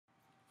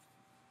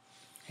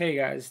Hey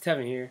guys, it's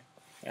Tevin here,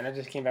 and I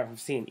just came back from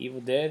seeing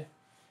Evil Dead,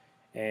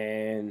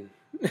 and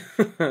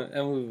that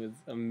movie was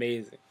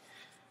amazing.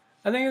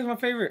 I think it's my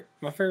favorite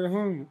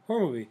horror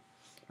movie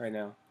right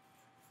now.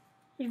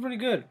 It's pretty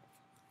good.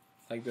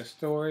 Like the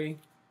story,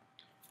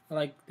 I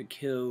like the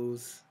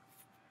kills,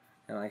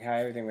 and like how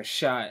everything was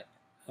shot.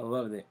 I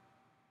loved it.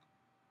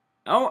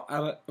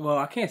 Well,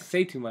 I can't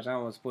say too much. I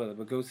don't want to spoil it,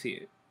 but go see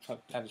it. I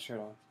have the shirt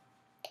on,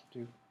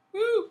 dude.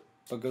 Woo!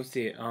 But go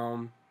see it.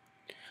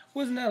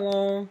 Wasn't that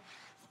long.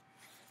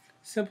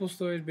 Simple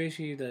story is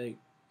basically like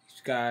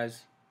these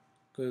guys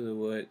go to the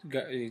woods.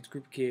 These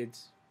group of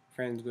kids,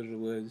 friends go to the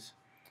woods,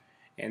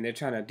 and they're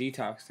trying to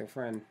detox their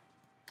friend.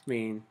 I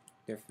mean,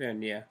 their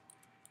friend, yeah.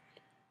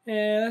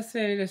 And let's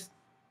say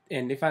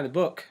and they find a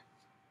book,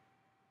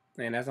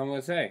 and that's what I'm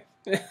gonna say.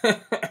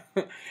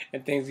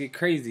 And things get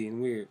crazy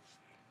and weird.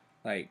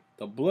 Like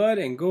the blood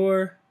and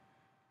gore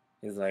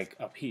is like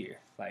up here.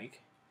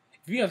 Like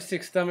if you have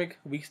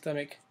weak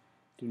stomach,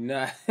 do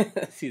not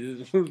see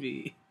this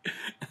movie.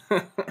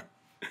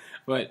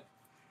 But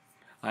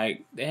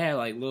like they have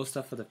like little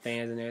stuff for the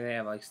fans in there. They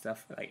have like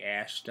stuff like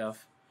Ash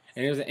stuff,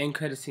 and there's an end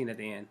credit scene at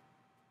the end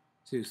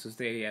too. So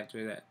stay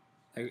after that,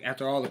 like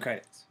after all the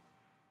credits,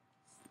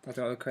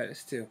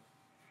 too.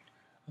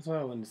 That's what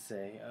I wanted to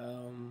say.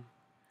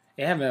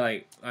 It had me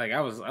like I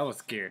was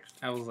scared.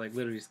 I was like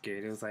literally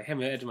scared. It was like had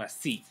me at the edge of my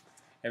seat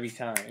every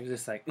time. It was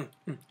just like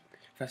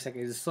for a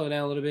second, it just slow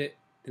down a little bit,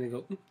 then it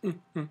go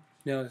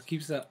it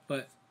keeps up.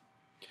 But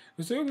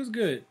the story was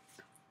good.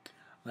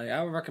 Like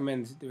I would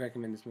recommend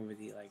this movie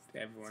to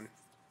everyone.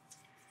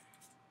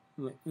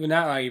 Well,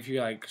 not like if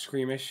you're like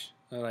squeamish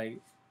or like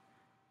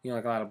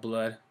like a lot of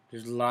blood.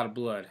 There's a lot of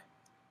blood.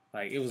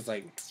 Like it was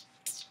like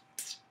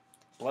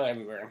blood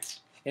everywhere,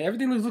 and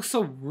everything looks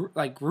so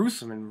like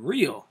gruesome and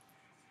real.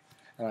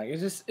 And, like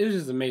it was just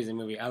an amazing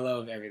movie. I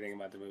love everything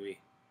about the movie.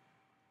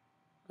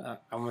 I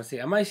want to see.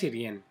 I might see it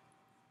again.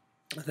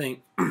 I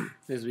think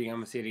this week I'm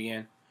gonna see it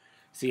again.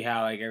 See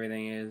how like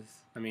everything is.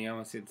 I mean, I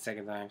want to see it the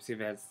second time. See if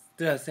it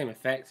still has the same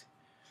effect.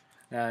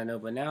 Now I know,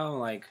 but now I'm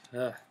like,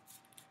 ugh.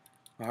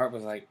 My heart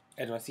was like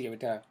edge of my seat every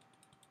time.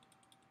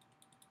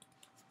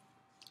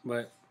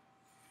 But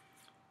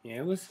yeah,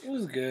 it was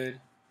good.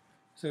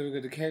 So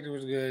good. The character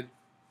was good.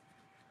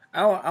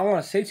 I don't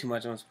want to say too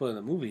much. I'm spoiling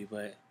the movie,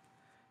 but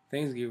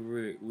things get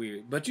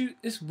weird. But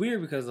it's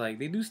weird because like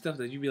they do stuff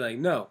that you be like,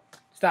 no,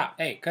 stop,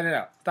 hey, cut it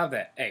out, stop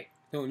that, hey,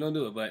 don't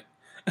do it. But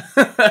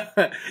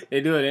they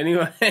do it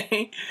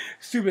anyway.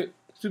 Stupid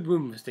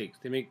movie mistakes.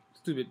 They make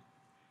stupid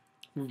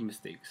movie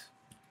mistakes.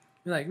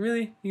 You're like,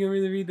 really? You gonna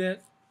really read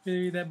that? Really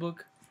read that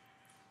book?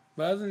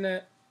 But other than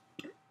that,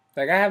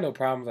 like I have no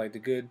problems. Like the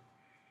good,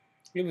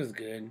 it was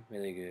good,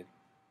 really good,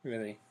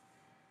 really.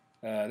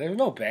 There was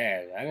no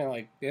bad. I didn't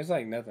like. There's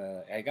like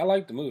nothing. Like I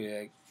liked the movie.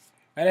 Like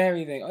I didn't have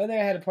anything. Only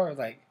thing I had a part was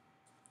like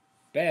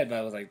bad, but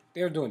I was like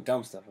they were doing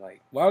dumb stuff.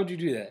 Like why would you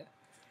do that?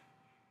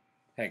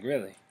 Like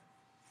really?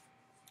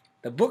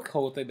 The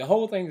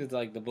whole thing is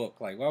like the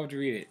book. Like why would you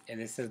read it? And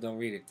it says don't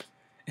read it.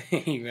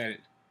 You read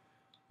it.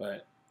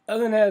 But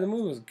other than that, the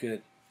movie was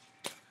good.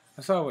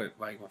 I saw it with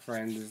like my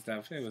friends and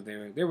stuff. They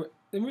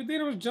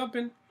were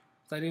jumping.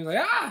 It's like they was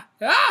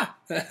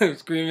like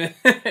screaming.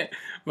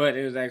 But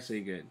it was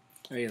actually good.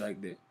 I really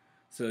liked it.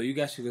 So you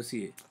guys should go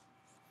see it.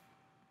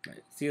 All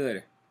right, see you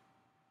later.